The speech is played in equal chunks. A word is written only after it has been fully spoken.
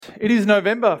It is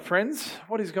November, friends.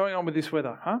 What is going on with this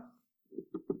weather, huh?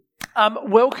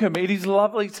 Welcome. It is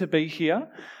lovely to be here.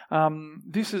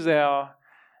 This is our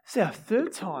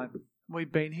third time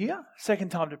we've been here.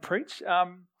 Second time to preach.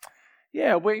 We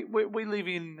live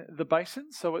in the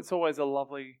basin, so it's always a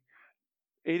lovely.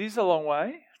 It is a long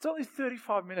way. It's only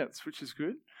 35 minutes, which is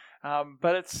good.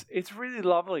 But it's really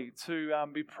lovely to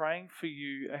be praying for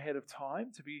you ahead of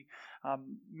time, to be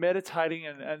meditating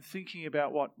and thinking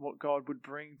about what God would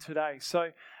bring today. So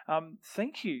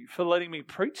thank you for letting me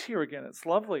preach here again. It's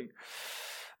lovely.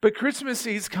 But Christmas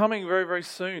is coming very, very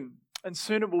soon, and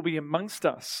soon it will be amongst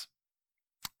us.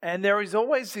 And there is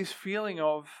always this feeling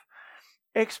of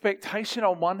expectation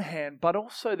on one hand, but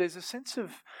also there's a sense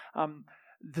of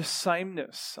the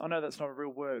sameness. I know that's not a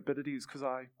real word, but it is because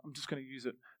I'm just going to use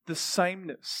it. The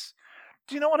sameness.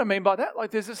 Do you know what I mean by that?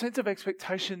 Like there's a sense of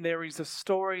expectation. There is a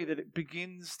story that it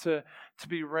begins to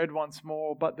be read once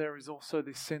more, but there is also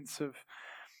this sense of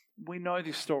we know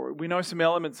this story. We know some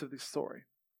elements of this story.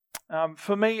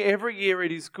 For me, every year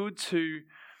it's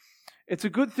a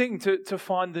good thing to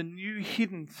find the new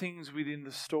hidden things within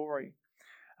the story,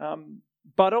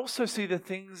 but also see the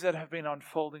things that have been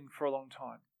unfolding for a long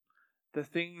time. The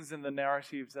things and the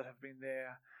narratives that have been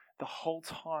there the whole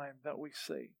time that we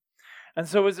see. And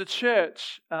so as a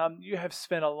church, you have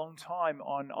spent a long time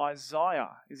on Isaiah.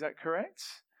 Is that correct?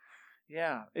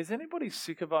 Yeah. Is anybody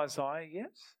sick of Isaiah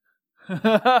yet?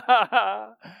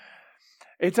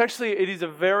 It is a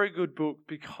very good book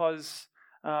because,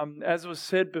 as was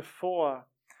said before,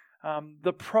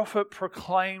 the prophet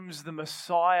proclaims the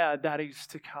Messiah that is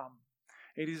to come.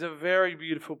 It is a very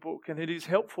beautiful book, and it is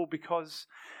helpful because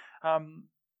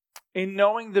in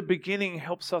knowing the beginning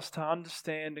helps us to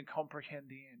understand and comprehend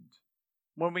the end.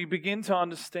 When we begin to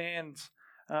understand,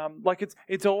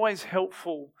 it's always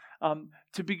helpful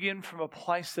to begin from a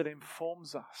place that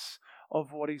informs us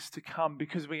of what is to come,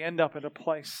 because we end up at a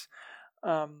place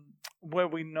where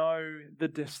we know the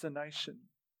destination.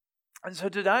 And so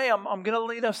today I'm going to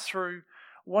lead us through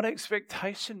what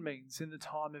expectation means in the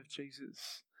time of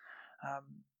Jesus.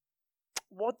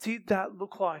 What did that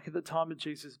look like at the time of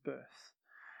Jesus' birth?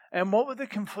 And what were the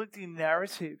conflicting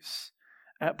narratives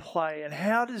at play? And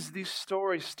how does this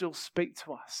story still speak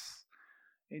to us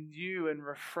in new and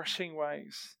refreshing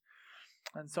ways?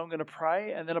 And so I'm going to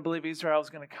pray, and then I believe Israel's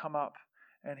going to come up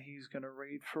and he's going to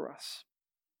read for us.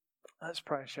 Let's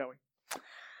pray, shall we?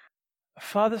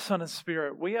 Father, Son, and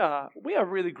Spirit, we are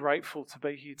really grateful to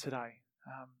be here today.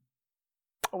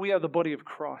 We are the body of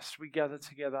Christ. We gather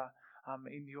together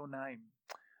in your name.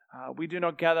 We do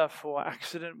not gather for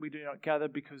accident. We do not gather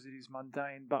because it is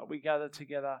mundane, but we gather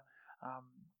together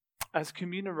as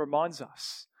communion reminds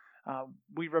us.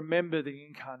 We remember the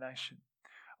incarnation.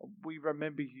 We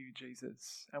remember you,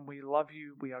 Jesus, and we love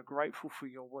you. We are grateful for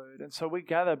your word. And so we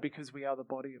gather because we are the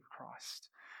body of Christ.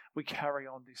 We carry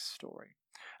on this story.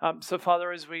 So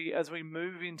Father, as we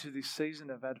move into this season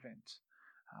of Advent,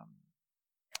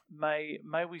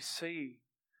 may we see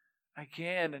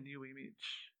again a new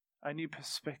image, a new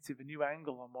perspective, a new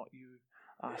angle on what you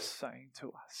are saying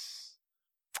to us.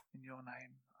 In your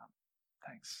name,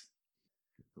 thanks.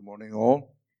 Good morning,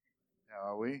 all.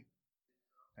 How are we?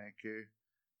 Thank you.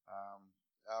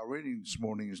 Our reading this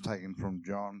morning is taken from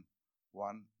John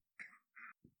 1,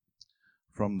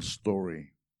 from the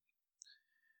story.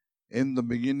 In the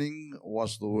beginning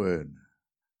was the Word,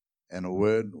 and the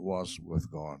Word was with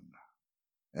God,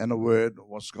 and the Word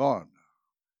was God.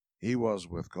 He was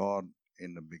with God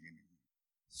in the beginning.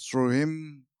 Through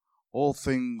him all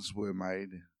things were made.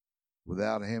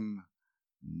 Without him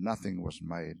nothing was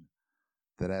made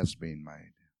that has been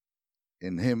made.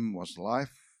 In him was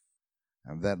life,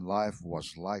 and that life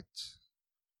was light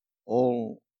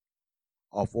of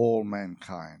all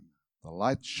mankind. The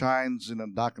light shines in the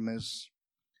darkness,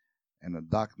 and the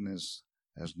darkness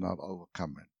has not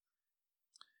overcome it.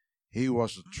 He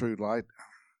was the true light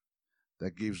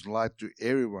that gives light to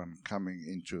everyone coming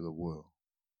into the world.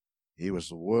 He was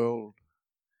the world,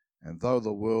 and though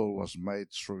the world was made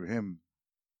through him,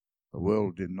 the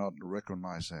world did not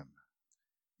recognize him.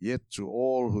 Yet to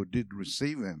all who did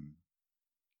receive him,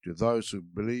 to those who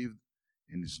believed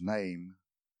in his name,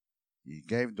 he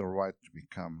gave the right to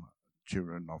become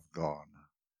children of God.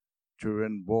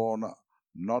 Children born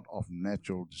not of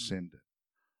natural descent,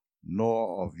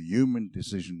 nor of human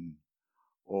decision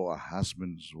or a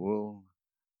husband's will,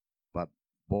 but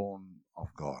born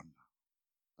of God.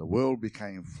 The Word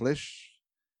became flesh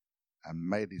and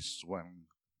made his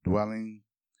dwelling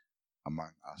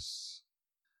among us.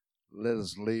 Let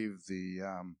us leave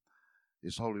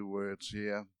his holy words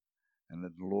here, and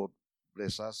let the Lord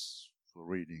bless us for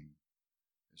reading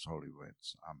his holy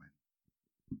words. Amen.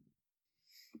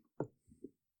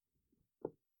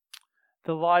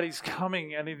 The light is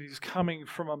coming, and it is coming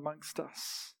from amongst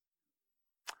us.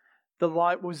 The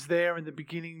light was there in the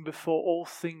beginning before all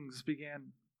things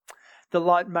began. The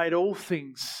light made all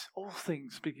things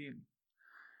begin.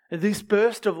 And this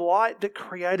burst of light that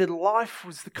created life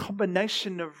was the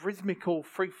combination of rhythmical,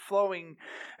 free-flowing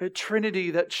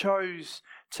Trinity that chose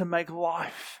to make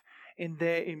life in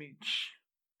their image.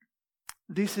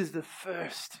 This is the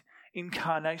first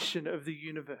incarnation of the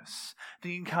universe,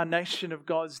 the incarnation of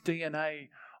God's DNA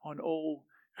on all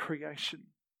creation.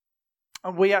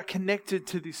 And we are connected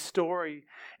to this story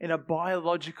in a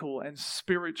biological and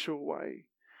spiritual way.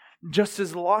 Just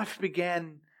as life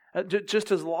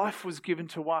was given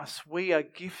to us, we are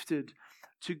gifted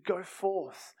to go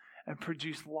forth and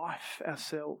produce life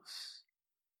ourselves.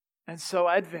 And so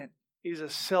Advent is a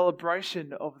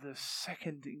celebration of the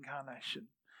second incarnation,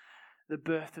 the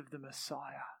birth of the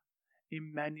Messiah,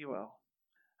 Emmanuel,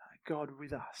 God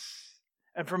with us.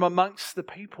 And from amongst the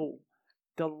people,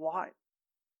 the light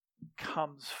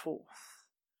comes forth.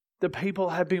 The people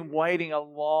have been waiting a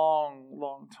long,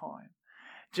 long time.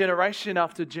 Generation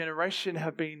after generation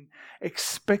have been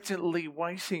expectantly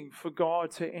waiting for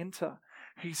God to enter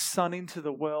His Son into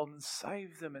the world and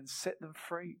save them and set them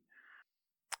free.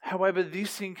 However,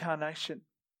 this incarnation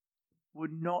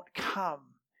would not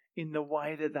come in the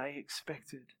way that they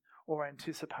expected or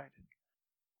anticipated.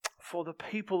 For the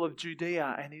people of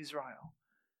Judea and Israel,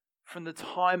 from the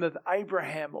time of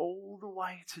Abraham all the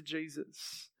way to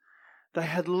Jesus, they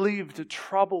had lived a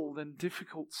troubled and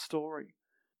difficult story.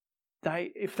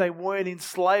 If they weren't in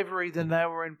slavery, then they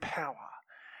were in power.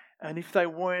 And if they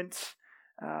weren't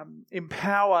in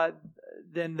power,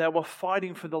 then they were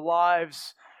fighting for the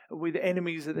lives with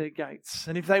enemies at their gates.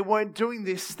 And if they weren't doing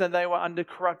this, then they were under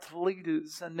corrupt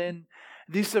leaders. And then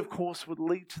this, of course, would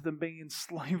lead to them being in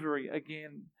slavery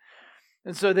again.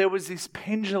 And so there was this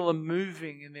pendulum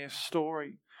moving in their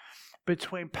story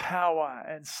between power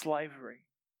and slavery.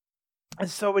 And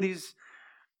so it is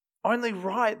only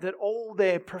right that all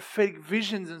their prophetic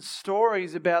visions and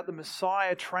stories about the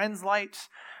Messiah translate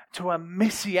to a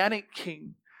messianic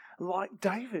king like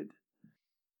David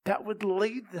that would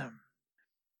lead them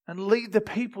and lead the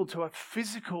people to a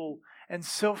physical and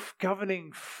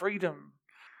self-governing freedom.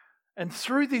 And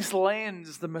through this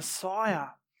lens, the Messiah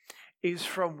is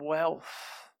from wealth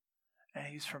and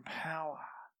he's from power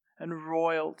and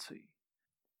royalty.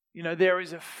 You know, there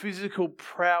is a physical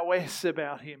prowess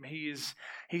about him. He's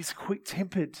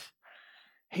quick-tempered.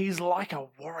 He's like a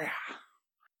warrior.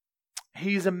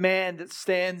 He's a man that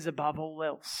stands above all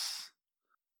else.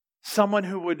 Someone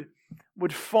who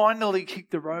would finally kick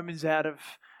the Romans out of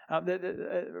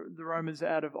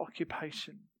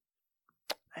occupation.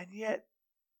 And yet,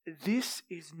 this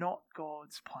is not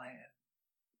God's plan.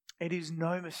 It is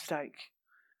no mistake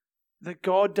that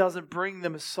God doesn't bring the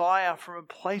Messiah from a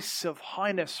place of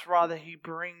highness. Rather, He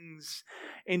brings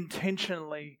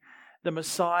intentionally the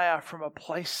Messiah from a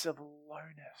place of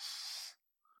lowness.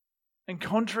 And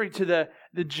contrary to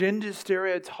the gender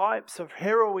stereotypes of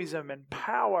heroism and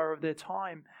power of their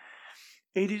time,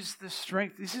 it is the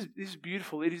strength, this is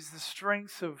beautiful, it is the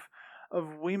strength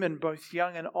of women, both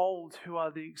young and old, who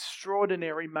are the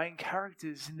extraordinary main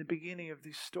characters in the beginning of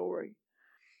this story.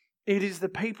 It is the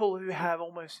people who have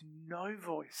almost no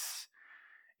voice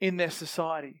in their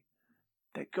society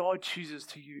that God chooses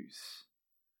to use.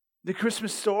 The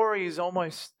Christmas story is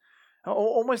almost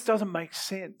doesn't make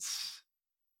sense.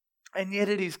 And yet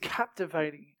it is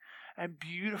captivating and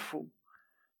beautiful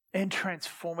and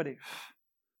transformative.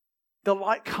 The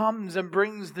light comes and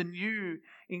brings the new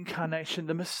incarnation,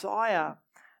 the Messiah,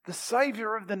 the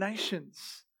Savior of the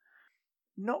nations,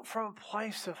 not from a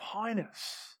place of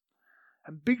highness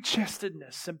and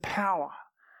big-chestedness and power,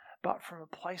 but from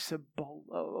a place of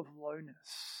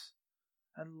lowness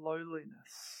and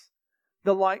lowliness.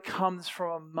 The light comes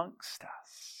from amongst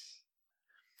us.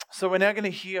 So we're now going to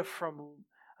hear from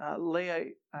Leah,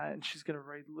 and she's going to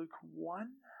read Luke 1,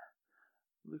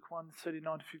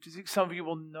 39 to 56. Some of you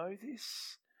will know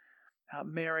this.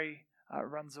 Mary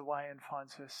runs away and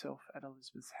finds herself at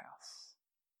Elizabeth's house.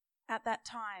 At that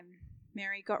time,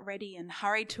 Mary got ready and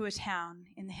hurried to a town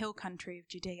in the hill country of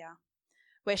Judea,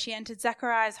 where she entered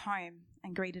Zechariah's home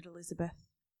and greeted Elizabeth.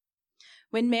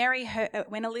 When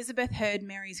Elizabeth heard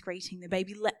Mary's greeting, the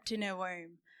baby leapt in her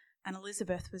womb, and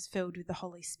Elizabeth was filled with the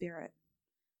Holy Spirit.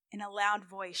 In a loud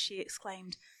voice she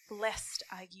exclaimed, "Blessed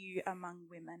are you among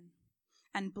women,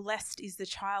 and blessed is the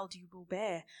child you will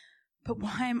bear. But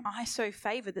why am I so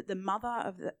favored that the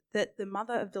mother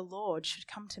of the Lord should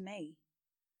come to me?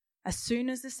 As soon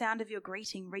as the sound of your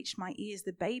greeting reached my ears,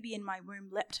 the baby in my womb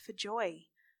leapt for joy.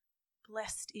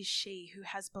 blessed is she who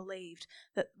has believed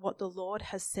that what the Lord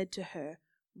has said to her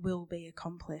will be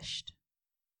accomplished."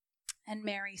 And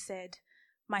Mary said,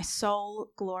 "My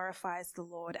soul glorifies the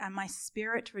Lord, and my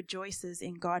spirit rejoices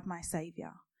in God my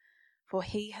Saviour, for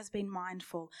he has been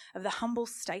mindful of the humble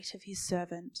state of his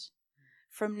servant.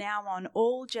 From now on,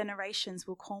 all generations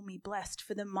will call me blessed,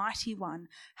 for the Mighty One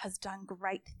has done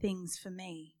great things for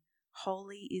me.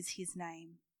 Holy is his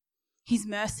name. His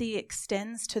mercy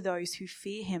extends to those who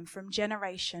fear him from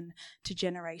generation to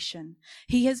generation.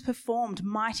 He has performed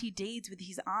mighty deeds with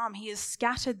his arm. He has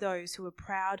scattered those who are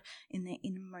proud in their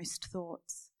inmost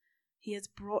thoughts. He has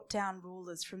brought down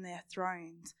rulers from their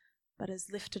thrones, but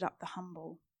has lifted up the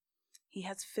humble. He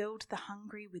has filled the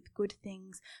hungry with good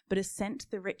things, but has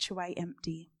sent the rich away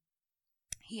empty.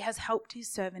 He has helped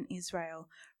his servant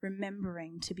Israel,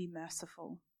 remembering to be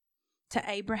merciful to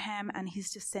Abraham and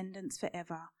his descendants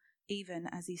forever, even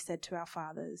as he said to our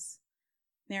fathers."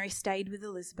 Mary stayed with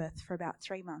Elizabeth for about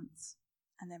 3 months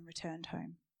and then returned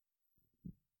home.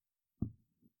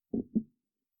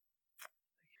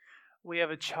 We have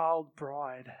a child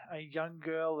bride, a young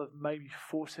girl of maybe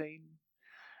 14,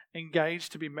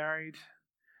 engaged to be married,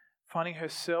 finding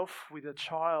herself with a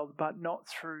child, but not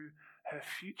through her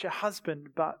future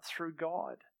husband, but through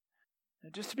God. Now,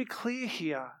 just to be clear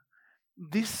here,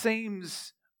 this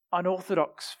seems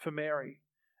unorthodox for Mary.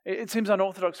 It seems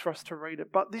unorthodox for us to read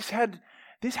it, but this had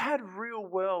real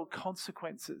world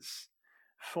consequences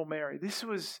for Mary. This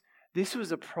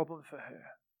was a problem for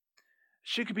her.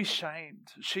 She could be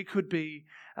shamed. She could be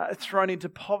thrown into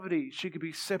poverty. She could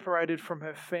be separated from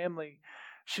her family.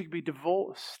 She could be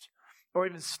divorced or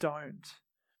even stoned.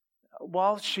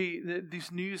 While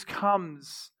this news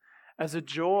comes as a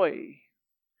joy,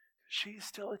 she is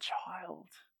still a child.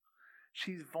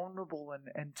 She's vulnerable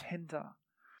and tender.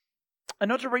 And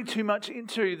not to read too much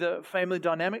into the family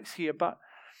dynamics here, but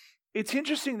it's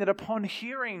interesting that upon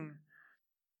hearing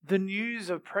the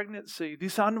news of pregnancy,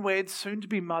 this unwed,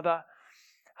 soon-to-be mother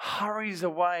hurries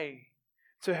away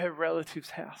to her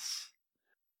relative's house.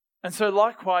 And so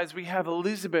likewise, we have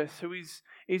Elizabeth, who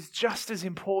is just as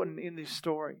important in this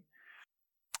story.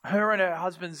 Her and her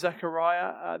husband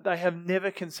Zechariah, they have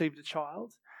never conceived a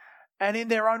child. And in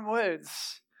their own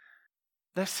words,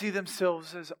 they see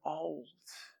themselves as old.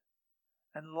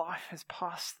 And life has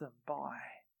passed them by.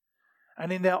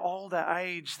 And in their older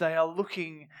age, they are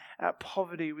looking at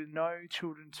poverty with no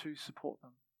children to support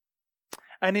them.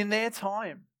 And in their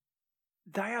time,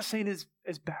 they are seen as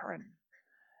barren.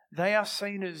 They are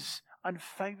seen as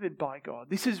unfavored by God.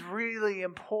 This is really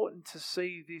important to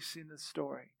see this in the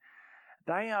story.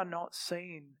 They are not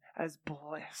seen as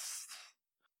blessed.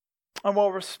 And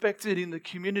while respected in the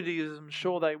community, as I'm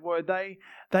sure they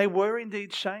were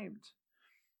indeed shamed.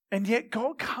 And yet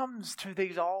God comes to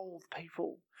these old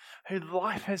people who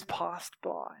life has passed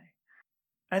by,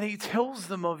 and he tells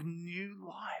them of new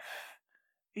life.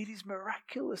 It is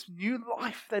miraculous, new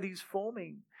life that is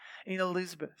forming in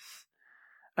Elizabeth.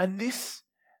 And this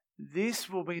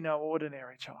will be no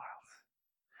ordinary child.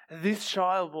 This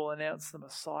child will announce the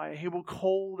Messiah. He will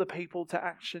call the people to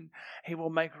action. He will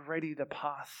make ready the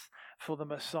path for the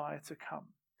Messiah to come.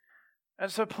 And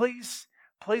so please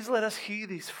let us hear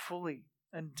this fully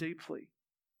and deeply.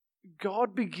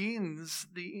 God begins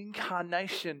the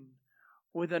incarnation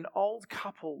with an old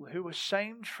couple who were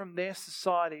shamed from their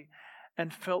society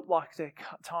and felt like their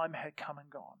time had come and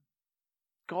gone.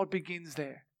 God begins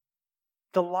there.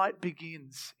 The light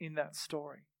begins in that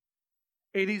story.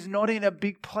 It is not in a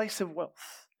big place of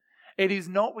wealth. It is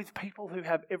not with people who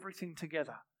have everything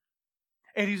together.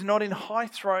 It is not in high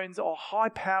thrones or high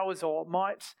powers or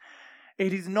might.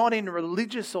 It is not in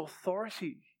religious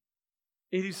authority.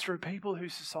 It is through people who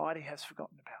society has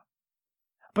forgotten about.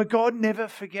 But God never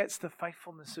forgets the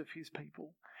faithfulness of his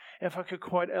people. If I could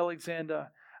quote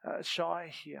Alexander Shire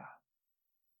here,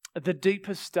 the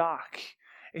deepest dark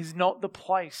is not the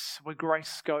place where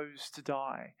grace goes to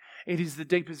die. It is the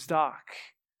deepest dark.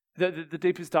 The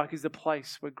deepest dark is the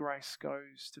place where grace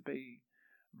goes to be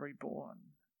reborn.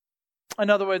 In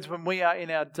other words, when we are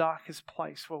in our darkest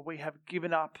place, where we have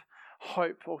given up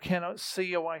hope or cannot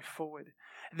see a way forward,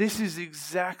 this is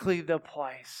exactly the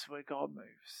place where God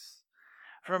moves.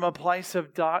 From a place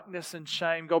of darkness and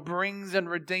shame, God brings and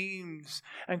redeems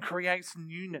and creates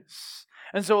newness.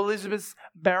 And so Elizabeth's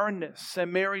barrenness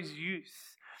and Mary's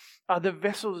youth are the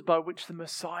vessels by which the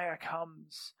Messiah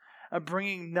comes,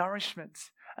 bringing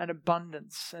nourishment and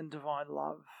abundance and divine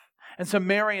love. And so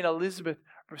Mary and Elizabeth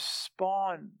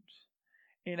respond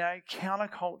in a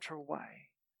countercultural way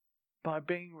by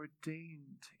being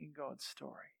redeemed in God's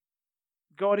story.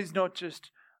 God is not just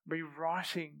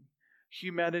rewriting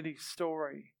humanity's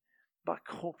story. but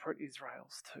corporate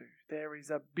Israel's too. There is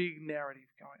a big narrative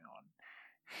going on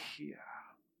here.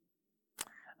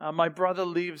 My brother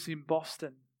lives in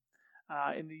Boston,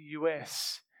 in the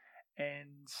US,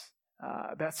 and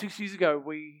about 6 years ago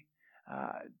we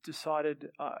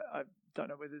decided, I don't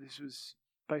know whether this was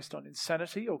based on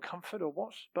insanity or comfort or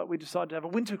what, but we decided to have a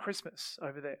winter Christmas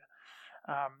over there.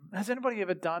 Has anybody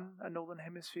ever done a Northern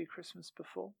Hemisphere Christmas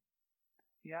before?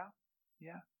 Yeah?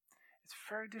 It's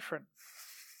very different.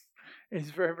 It's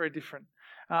very, very different.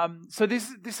 So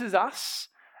this is us.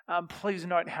 Please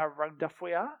note how rugged up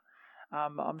we are.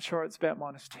 I'm sure it's about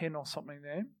 -10 or something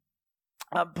there.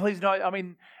 Please note,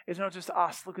 it's not just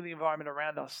us. Look at the environment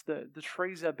around us. The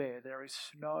trees are bare. There is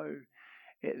snow.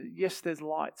 Yes, there's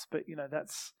lights, but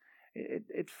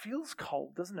it feels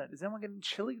cold, doesn't it? Is anyone getting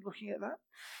chilly looking at that?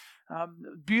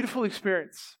 Beautiful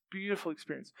experience. Beautiful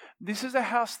experience. This is a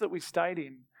house that we stayed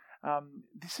in.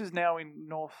 This is now in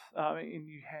in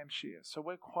New Hampshire, so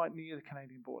we're quite near the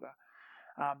Canadian border.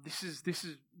 This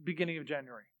is beginning of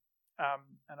January,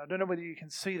 and I don't know whether you can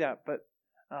see that, but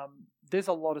there's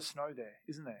a lot of snow there,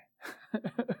 isn't there?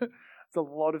 There's a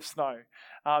lot of snow.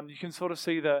 You can sort of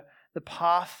see the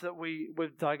path that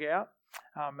we've dug out.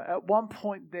 At one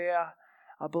point there,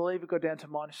 I believe it got down to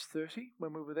 -30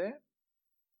 when we were there.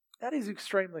 That is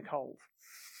extremely cold.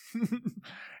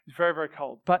 It's very, very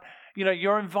cold. But,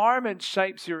 your environment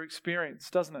shapes your experience,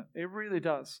 doesn't it? It really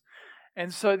does.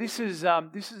 And so this is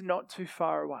not too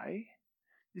far away.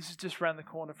 This is just around the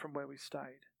corner from where we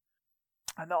stayed.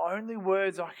 And the only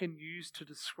words I can use to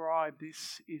describe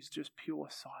this is just pure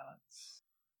silence.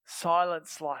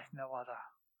 Silence like no other.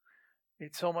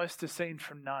 It's almost a scene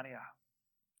from Narnia.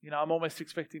 I'm almost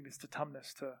expecting Mr.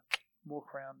 Tumnus to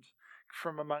walk around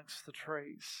from amongst the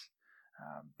trees.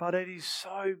 But it is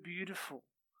so beautiful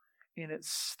in its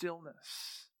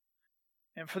stillness.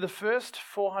 And for the first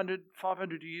 400,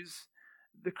 500 years,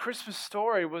 the Christmas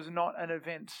story was not an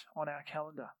event on our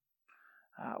calendar.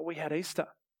 We had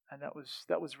Easter, and that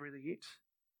was really it.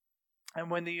 And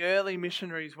when the early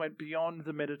missionaries went beyond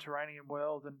the Mediterranean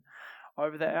world and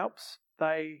over the Alps,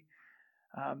 they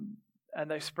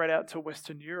spread out to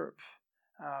Western Europe.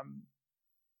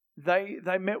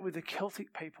 They met with the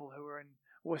Celtic people who were in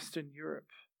Western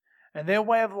Europe, and their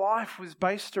way of life was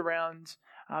based around.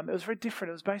 It was very different.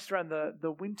 It was based around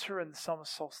the winter and the summer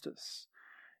solstice.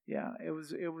 Yeah, it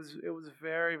was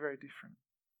very, very different.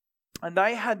 And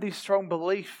they had this strong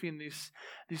belief in this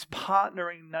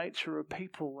partnering nature of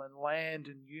people and land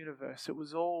and universe.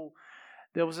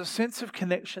 There was a sense of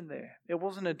connection there. It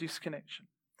wasn't a disconnection.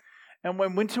 And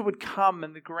when winter would come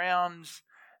and the ground,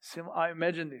 I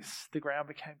imagine this, the ground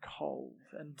became cold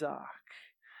and dark.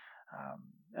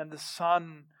 And the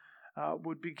sun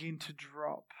would begin to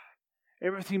drop.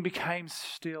 Everything became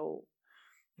still.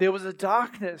 There was a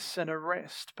darkness and a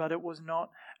rest, but it was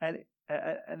not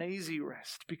an easy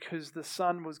rest because the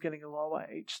sun was getting lower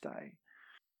each day.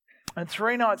 And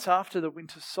 3 nights after the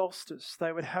winter solstice,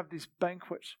 they would have this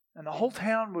banquet, and the whole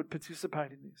town would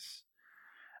participate in this.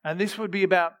 And this would be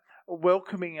about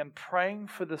welcoming and praying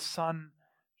for the sun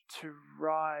to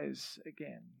rise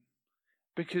again,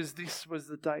 because this was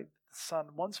the date the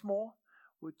sun once more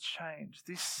would change.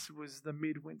 This was the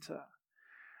midwinter.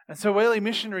 And so early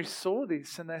missionaries saw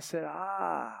this and they said,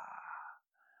 I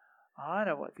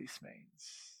know what this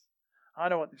means. I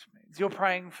know what this means. You're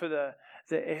praying for the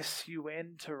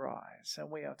S-U-N to rise, and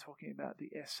we are talking about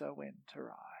the S-O-N to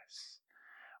rise.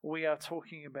 We are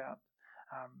talking about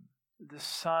the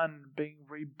sun being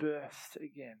rebirthed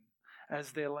again,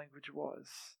 as their language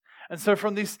was. And so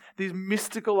from this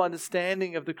mystical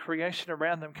understanding of the creation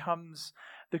around them comes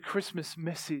the Christmas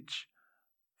message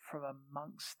from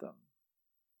amongst them.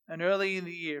 And early in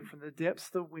the year, from the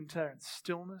depths of winter and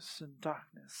stillness and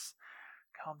darkness,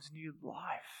 comes new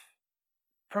life.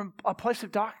 From a place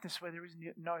of darkness where there is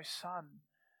no sun,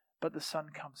 but the sun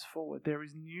comes forward. There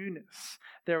is newness.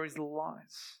 There is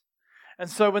light. And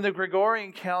so when the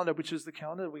Gregorian calendar, which is the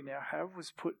calendar we now have,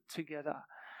 was put together,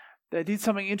 they did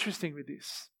something interesting with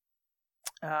this.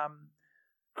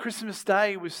 Christmas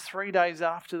Day was 3 days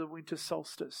after the winter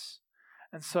solstice.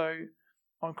 And so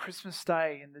on Christmas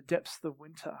Day, in the depths of the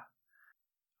winter,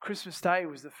 Christmas Day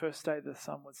was the first day the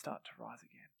sun would start to rise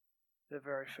again. The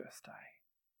very first day.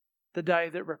 The day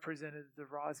that represented the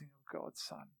rising of God's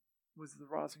Son was the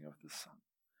rising of the sun.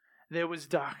 There was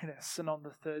darkness, and on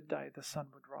the third day the sun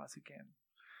would rise again.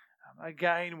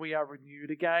 Again we are renewed.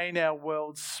 Again our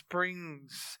world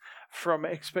springs from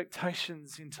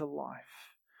expectations into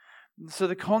life. And so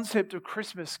the concept of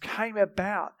Christmas came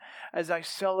about as a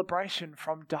celebration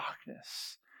from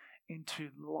darkness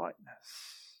into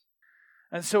lightness.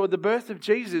 And so at the birth of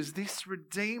Jesus, this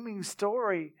redeeming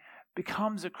story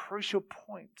becomes a crucial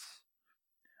point.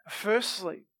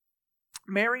 Firstly,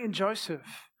 Mary and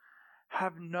Joseph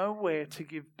have nowhere to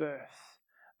give birth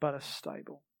but a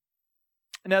stable.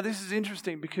 Now, this is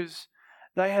interesting because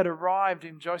they had arrived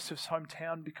in Joseph's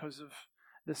hometown because of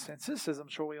the census, as I'm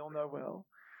sure we all know well.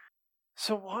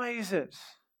 So why is it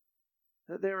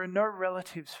that there are no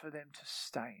relatives for them to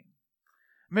stay in?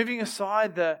 Moving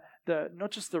aside the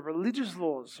not just the religious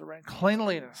laws around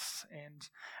cleanliness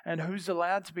and who's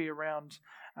allowed to be around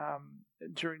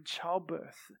during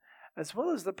childbirth, as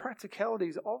well as the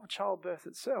practicalities of childbirth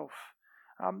itself,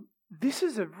 this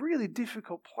is a really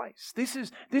difficult place. This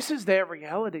is their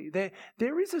reality.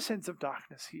 There is a sense of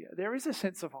darkness here. There is a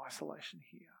sense of isolation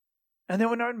here. And there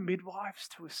were no midwives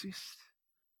to assist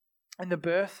in the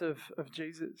birth of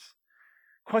Jesus.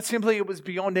 Quite simply, it was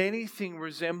beyond anything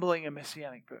resembling a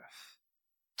messianic birth.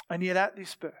 And yet at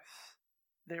this birth,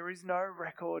 there is no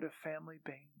record of family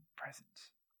being present.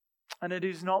 And it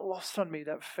is not lost on me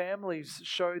that families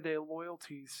show their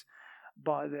loyalties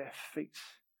by their feet.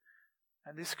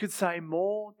 And this could say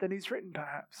more than is written,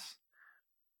 perhaps.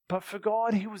 But for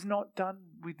God, He was not done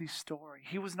with this story.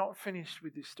 He was not finished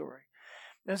with this story.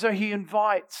 And so He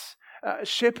invites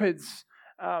shepherds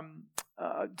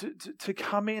to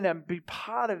come in and be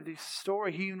part of this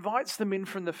story. He invites them in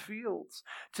from the fields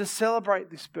to celebrate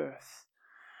this birth.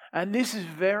 And this is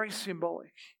very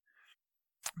symbolic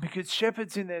because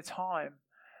shepherds in their time,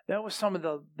 they were some of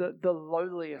the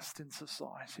lowliest in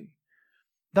society.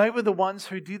 They were the ones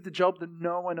who did the job that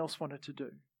no one else wanted to do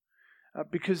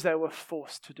because they were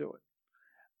forced to do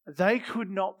it. They could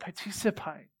not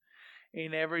participate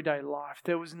in everyday life.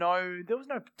 There was no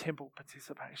temple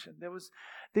participation.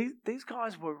 These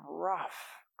guys were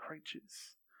rough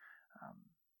creatures,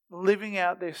 living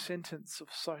out their sentence of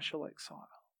social exile.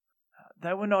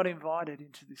 They were not invited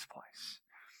into this place.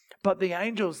 But the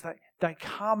angels, they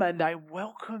come and they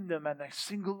welcome them and they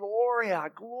sing Gloria,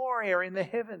 Gloria in the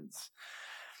heavens.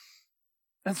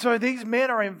 And so these men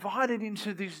are invited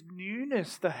into this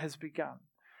newness that has begun.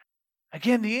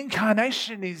 Again, the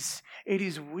incarnation is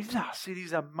with us. It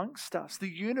is amongst us. The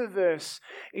universe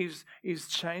is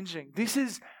changing. This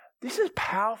is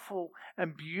powerful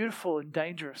and beautiful and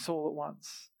dangerous all at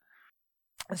once.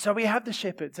 And so we have the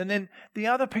shepherds, and then the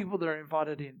other people that are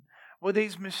invited in were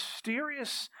these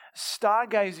mysterious,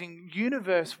 stargazing,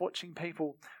 universe-watching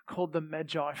people called the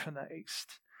Magi from the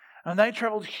east. And they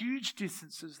travelled huge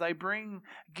distances. They bring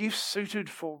gifts suited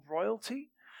for royalty.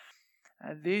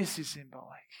 And this is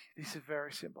symbolic. This is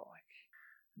very symbolic.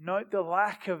 Note the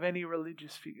lack of any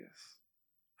religious figures.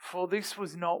 For this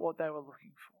was not what they were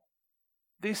looking for.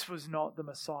 This was not the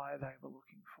Messiah they were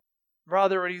looking for.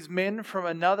 Rather, it is men from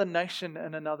another nation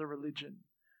and another religion.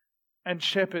 And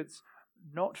shepherds,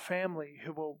 not family,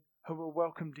 who were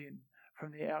welcomed in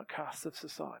from the outcasts of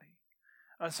society.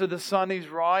 And so the sun is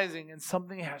rising and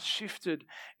something has shifted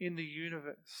in the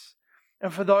universe.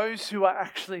 And for those who are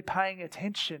actually paying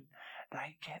attention,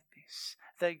 they get this.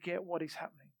 They get what is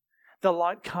happening. The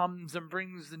light comes and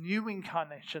brings the new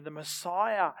incarnation, the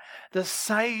Messiah, the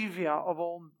Saviour of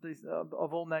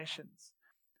all nations.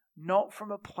 Not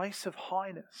from a place of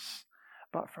highness,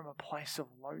 but from a place of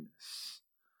lowness.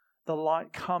 The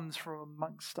light comes from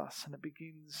amongst us and it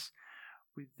begins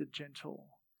with the gentle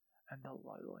and the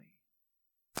lowly.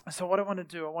 So what I want to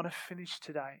do, I want to finish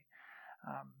today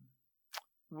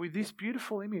with this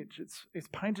beautiful image. It's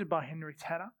painted by Henry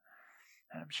Tanner,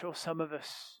 and I'm sure some of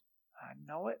us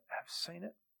know it, have seen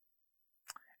it.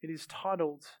 It is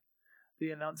titled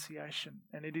The Annunciation,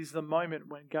 and it is the moment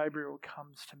when Gabriel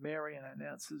comes to Mary and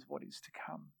announces what is to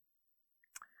come.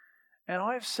 And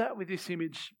I have sat with this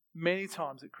image many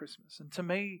times at Christmas, and to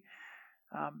me,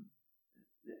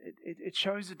 it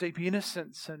shows a deep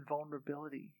innocence and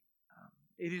vulnerability.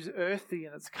 It is earthy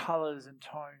in its colours and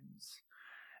tones.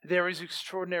 There is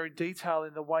extraordinary detail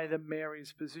in the way that Mary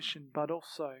is positioned, but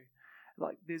also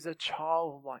there's a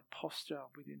childlike posture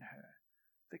within her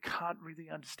that can't really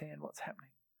understand what's happening.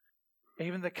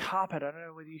 Even the carpet, I don't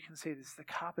know whether you can see this, the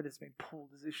carpet has been pulled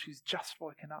as if she's just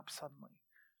woken up suddenly.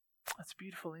 It's a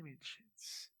beautiful image.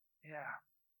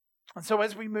 And so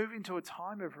as we move into a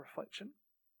time of reflection,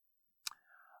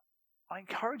 I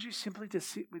encourage you simply to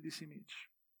sit with this image.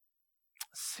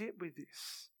 Sit with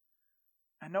this.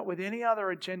 And not with any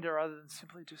other agenda other than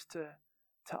simply just to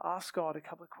ask God a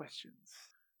couple of questions.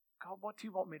 God, what do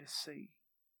you want me to see?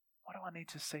 What do I need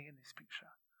to see in this picture?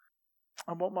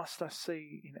 And what must I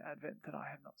see in Advent that I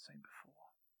have not seen before?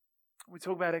 We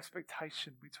talk about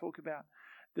expectation. We talk about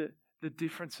the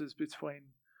differences between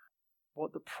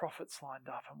what the prophets lined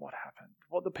up and what happened.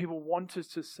 What the people wanted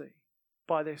to see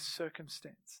by their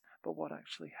circumstance, but what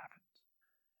actually happened.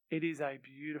 It is a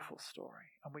beautiful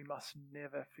story, and we must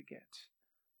never forget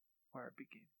where it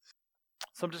begins.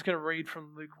 So I'm just going to read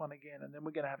from Luke 1 again, and then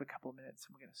we're going to have a couple of minutes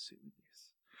and we're going to sit with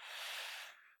this.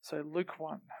 So Luke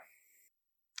 1.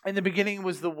 In the beginning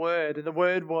was the Word, and the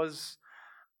Word was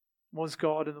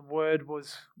God, and the Word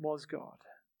was God.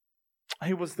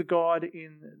 He was the God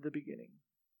in the beginning.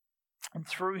 And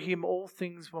through him all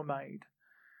things were made.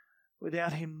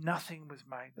 Without him nothing was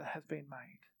made that has been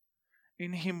made.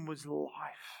 In him was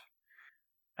life,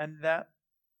 and that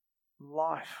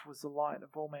life was the light of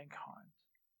all mankind.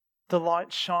 The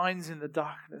light shines in the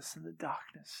darkness, and the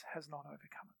darkness has not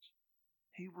overcome it.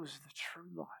 He was the true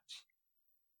light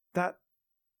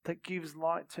that gives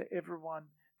light to everyone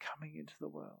coming into the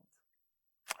world.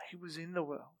 He was in the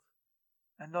world,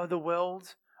 and though the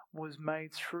world was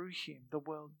made through him, the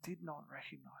world did not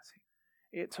recognize him.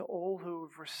 Yet to all who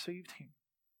have received him,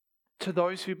 to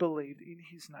those who believed in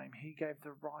his name, he gave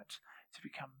the right to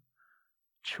become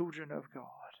children of God.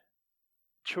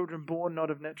 Children born not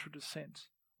of natural descent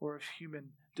or of human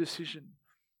decision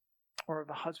or of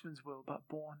a husband's will, but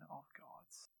born of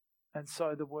God's. And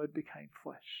so the Word became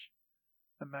flesh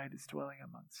and made its dwelling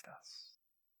amongst us.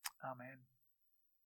 Amen.